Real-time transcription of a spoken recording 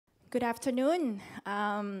Good afternoon.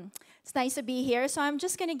 It's nice to be here. So I'm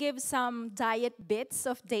just going to give some diet bits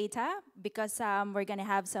of data because we're going to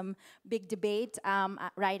have some big debate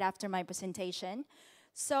right after my presentation.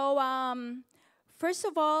 So first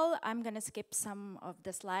of all, I'm going to skip some of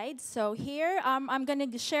the slides. So here, I'm going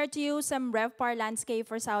to share to you some RevPAR landscape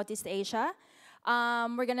for Southeast Asia.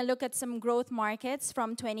 We're going to look at some growth markets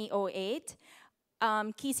from 2008,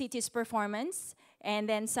 key cities performance, and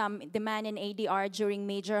then some demand in ADR during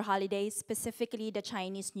major holidays, specifically the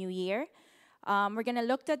Chinese New Year. We're going to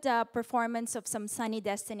look at the performance of some sunny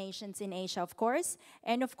destinations in Asia, of course,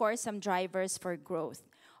 and of course, some drivers for growth.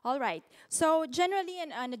 All right, so generally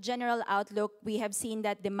and on a general outlook, we have seen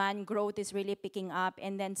that demand growth is really picking up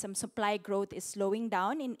and then some supply growth is slowing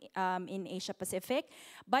down in Asia Pacific,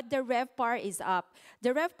 but the RevPAR is up. The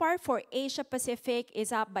RevPAR for Asia Pacific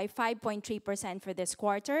is up by 5.3% for this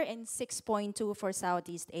quarter and 6.2% for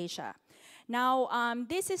Southeast Asia. Now,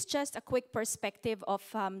 this is just a quick perspective of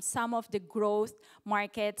some of the growth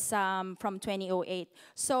markets from 2008.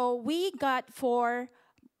 So we got 4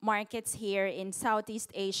 markets here in Southeast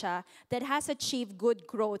Asia that has achieved good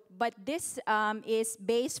growth, but this is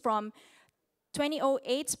based from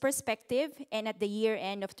 2008's perspective and at the year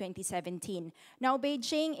end of 2017. Now,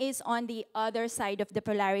 Beijing is on the other side of the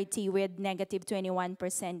polarity with negative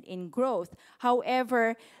 21% in growth.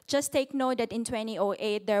 However, just take note that in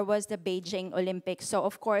 2008, there was the Beijing Olympics. So,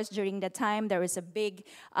 of course, during the time, there was a big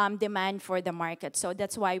demand for the market. So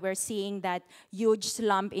that's why we're seeing that huge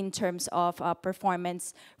slump in terms of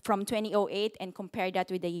performance from 2008 and compare that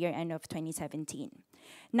with the year end of 2017.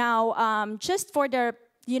 Now, just for the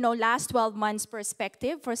last 12 months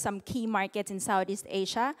perspective for some key markets in Southeast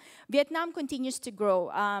Asia, Vietnam continues to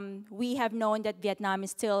grow. We have known that Vietnam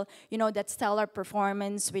is still, that stellar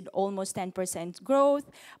performance with almost 10% growth.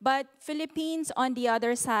 But Philippines, on the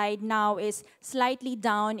other side, now is slightly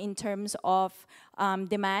down in terms of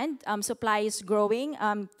demand. Supply is growing.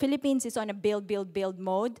 Philippines is on a build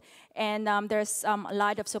mode, and there's a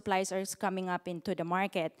lot of suppliers coming up into the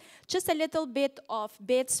market. Just a little bit of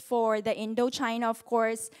bits for the Indochina, of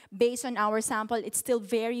course, based on our sample, it's still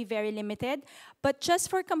very, very limited. But just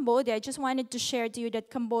for Cambodia, I just wanted to share to you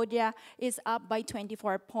that Cambodia is up by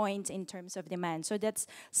 24 points in terms of demand. So that's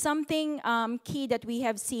something key that we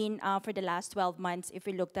have seen for the last 12 months if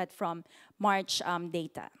we looked at from March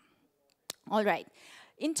data. All right.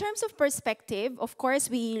 In terms of perspective, of course,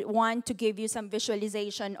 we want to give you some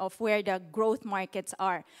visualization of where the growth markets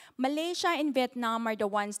are. Malaysia and Vietnam are the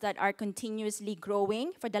ones that are continuously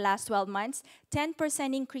growing for the last 12 months,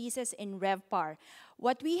 10% increases in RevPAR.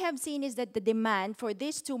 What we have seen is that the demand for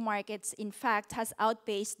these 2 markets, in fact, has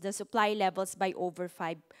outpaced the supply levels by over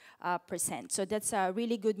 5%. So that's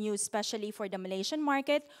really good news, especially for the Malaysian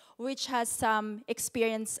market, which has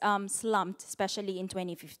experienced slumped, especially in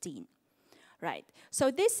 2015. Right.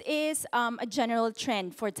 So this is a general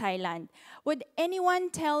trend for Thailand. Would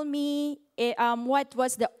anyone tell me what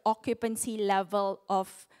was the occupancy level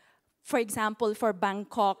of, for example, for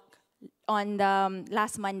Bangkok on the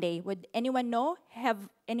last Monday? Would anyone know?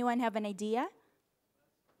 Anyone have an idea?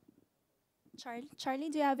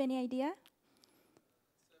 Charlie, do you have any idea?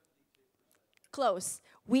 Close.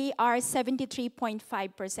 We are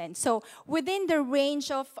 73.5%. So within the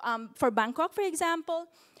range of, for Bangkok, for example,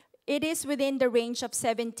 it is within the range of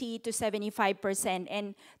 70 to 75%,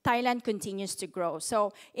 and Thailand continues to grow.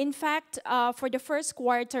 So, in fact, for the first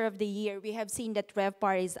quarter of the year, we have seen that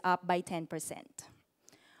RevPAR is up by 10%.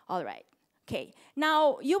 All right. Okay.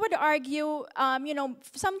 Now, you would argue,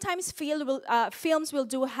 sometimes films will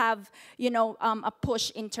do have, a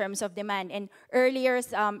push in terms of demand. And earlier,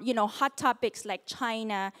 hot topics like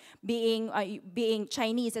China being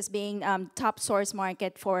Chinese as being top source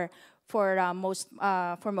market for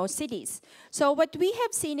most cities. So what we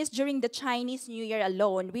have seen is during the Chinese New Year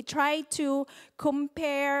alone, we try to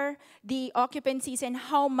compare the occupancies and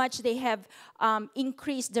how much they have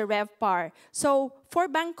increased the RevPAR. So for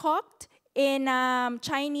Bangkok, in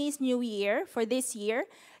Chinese New Year, for this year,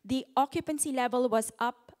 the occupancy level was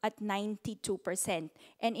up at 92%.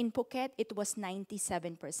 And in Phuket, it was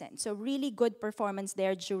 97%. So really good performance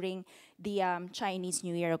there during the Chinese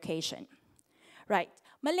New Year occasion. Right.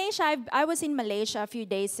 Malaysia, I was in Malaysia a few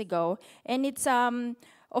days ago, and it's,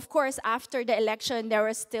 of course, after the election, there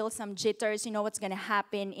was still some jitters, what's going to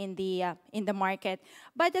happen in the market.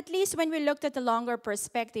 But at least when we looked at the longer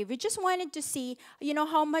perspective, we just wanted to see,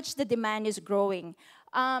 how much the demand is growing.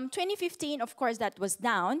 2015, of course, that was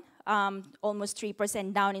down, almost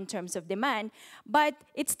 3% down in terms of demand, but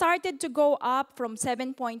it started to go up from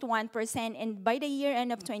 7.1%, and by the year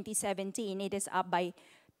end of 2017, it is up by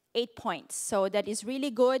 8 points. So that is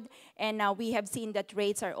really good. And now we have seen that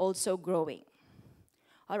rates are also growing.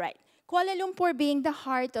 All right. Kuala Lumpur being the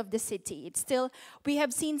heart of the city, it's still, we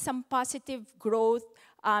have seen some positive growth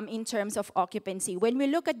in terms of occupancy. When we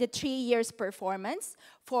look at the 3 years performance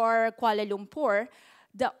for Kuala Lumpur,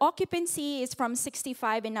 the occupancy is from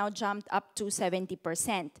 65 and now jumped up to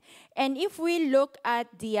 70%. And if we look at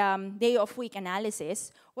the day of week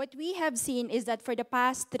analysis, what we have seen is that for the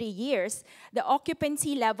past 3 years, the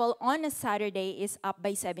occupancy level on a Saturday is up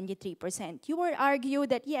by 73%. You would argue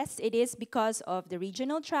that yes, it is because of the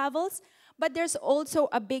regional travels, but there's also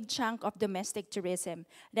a big chunk of domestic tourism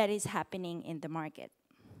that is happening in the market.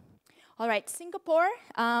 All right, Singapore,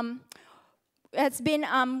 it's been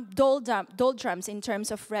doldrums in terms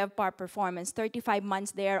of RevPAR performance, 35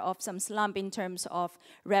 months there of some slump in terms of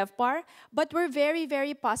RevPAR. But we're very,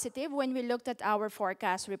 very positive when we looked at our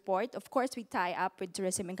forecast report. Of course, we tie up with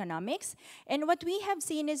tourism economics. And what we have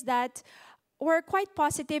seen is that we're quite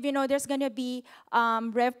positive, you know, there's going to be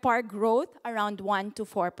RevPAR growth around 1 to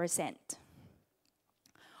 4%.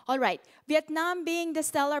 All right, Vietnam being the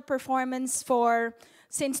stellar performance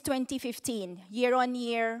since 2015,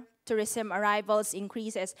 year-on-year, tourism arrivals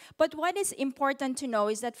increases. But what is important to know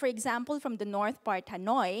is that, for example, from the north part,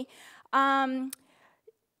 Hanoi,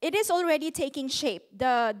 it is already taking shape,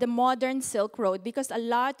 the modern Silk Road, because a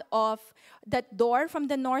lot of that door from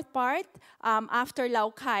the north part, after Lao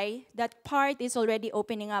Cai, that part is already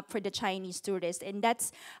opening up for the Chinese tourists. And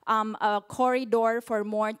that's a corridor for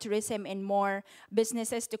more tourism and more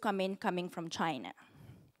businesses to come in coming from China.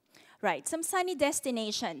 Right, some sunny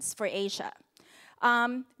destinations for Asia.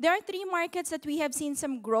 There are 3 markets that we have seen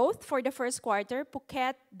some growth for the first quarter: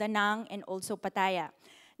 Phuket, Da Nang, and also Pattaya.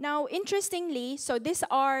 Now, interestingly, so these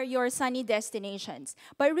are your sunny destinations.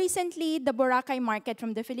 But recently, the Boracay market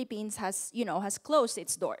from the Philippines has closed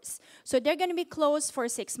its doors. So they're going to be closed for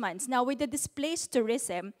 6 months. Now, with the displaced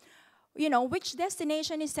tourism, which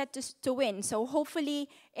destination is set to win? So hopefully,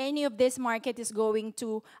 any of this market is going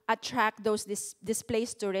to attract those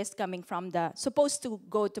displaced tourists coming from supposed to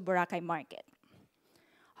go to Boracay market.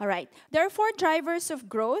 All right. There are 4 drivers of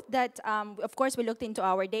growth that, of course, we looked into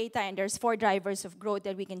our data, and there's 4 drivers of growth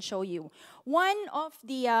that we can show you. One of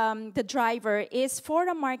the driver is for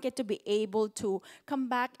a market to be able to come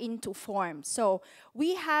back into form. So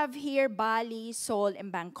we have here Bali, Seoul,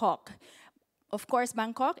 and Bangkok. Of course,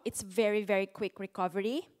 Bangkok, it's very, very quick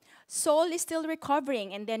recovery. Seoul is still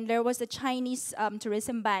recovering, and then there was the Chinese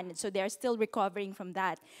tourism ban, so they're still recovering from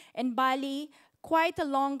that. And Bali, quite a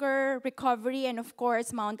longer recovery, and of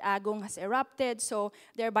course, Mount Agung has erupted, so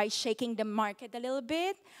thereby shaking the market a little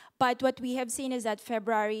bit. But what we have seen is that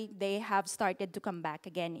February, they have started to come back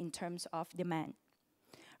again in terms of demand.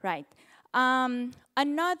 Right.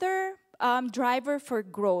 Another driver for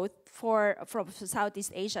growth from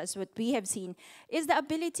Southeast Asia, is what we have seen, is the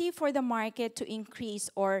ability for the market to increase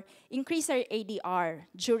our ADR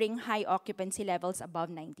during high occupancy levels above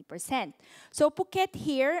 90%. So Phuket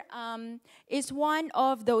here is one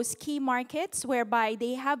of those key markets whereby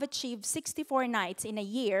they have achieved 64 nights in a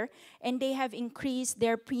year, and they have increased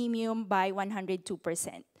their premium by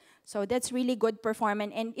 102%. So that's really good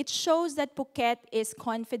performance, and it shows that Phuket is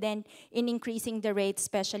confident in increasing the rates,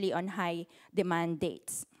 especially on high demand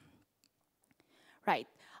dates. Right.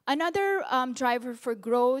 Another driver for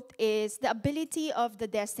growth is the ability of the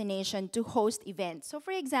destination to host events. So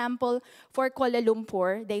for example, for Kuala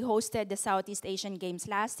Lumpur, they hosted the Southeast Asian Games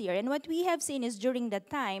last year. And what we have seen is during that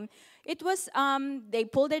time, it was, they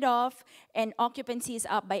pulled it off, and occupancy is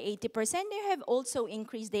up by 80%. They have also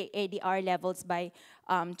increased the ADR levels by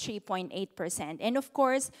 3.8%. And of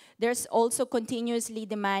course, there's also continuously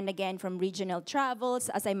demand again from regional travels,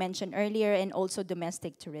 as I mentioned earlier, and also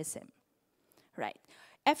domestic tourism. Right.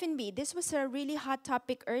 F&B, this was a really hot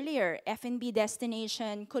topic earlier. F&B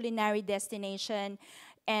destination, culinary destination,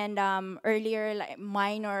 and earlier, like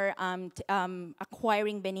minor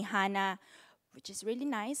acquiring Benihana, which is really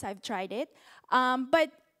nice. I've tried it.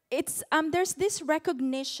 But it's there's this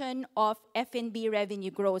recognition of F&B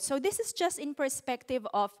revenue growth. So this is just in perspective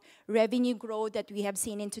of revenue growth that we have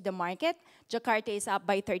seen into the market. Jakarta is up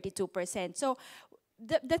by 32%. So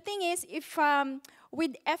the thing is, if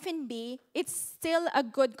with F&B, it's still a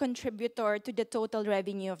good contributor to the total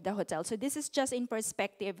revenue of the hotel. So this is just in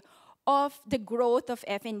perspective of the growth of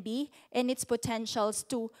F&B and its potentials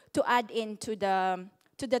to add into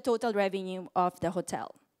the total revenue of the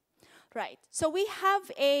hotel. Right. So we have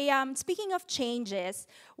a, speaking of changes,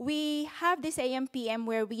 we have this AMPM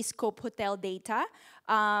where we scope hotel data,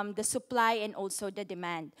 the supply and also the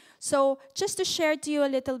demand. So just to share to you a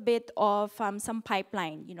little bit of some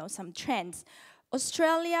pipeline, some trends.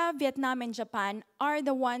 Australia, Vietnam, and Japan are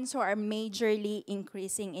the ones who are majorly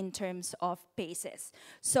increasing in terms of paces.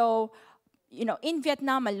 So, in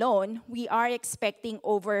Vietnam alone, we are expecting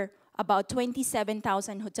over about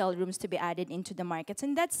 27,000 hotel rooms to be added into the markets.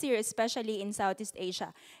 And that's here, especially in Southeast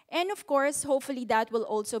Asia. And of course, hopefully that will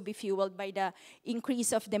also be fueled by the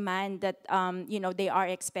increase of demand that they are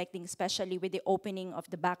expecting, especially with the opening of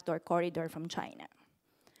the backdoor corridor from China.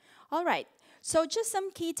 All right, so just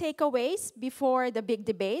some key takeaways before the big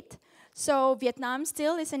debate. So Vietnam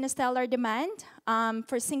still is in a stellar demand.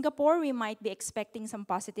 For Singapore, we might be expecting some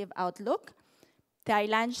positive outlook.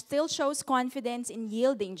 Thailand still shows confidence in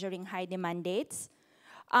yielding during high demand dates.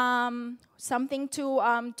 Something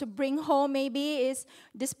to bring home maybe is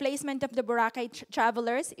displacement of the Boracay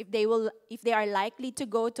travelers if they are likely to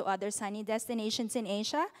go to other sunny destinations in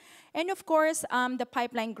Asia. And of course, the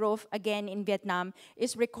pipeline growth again in Vietnam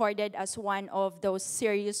is recorded as one of those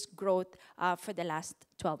serious growth for the last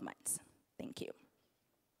 12 months. Thank you.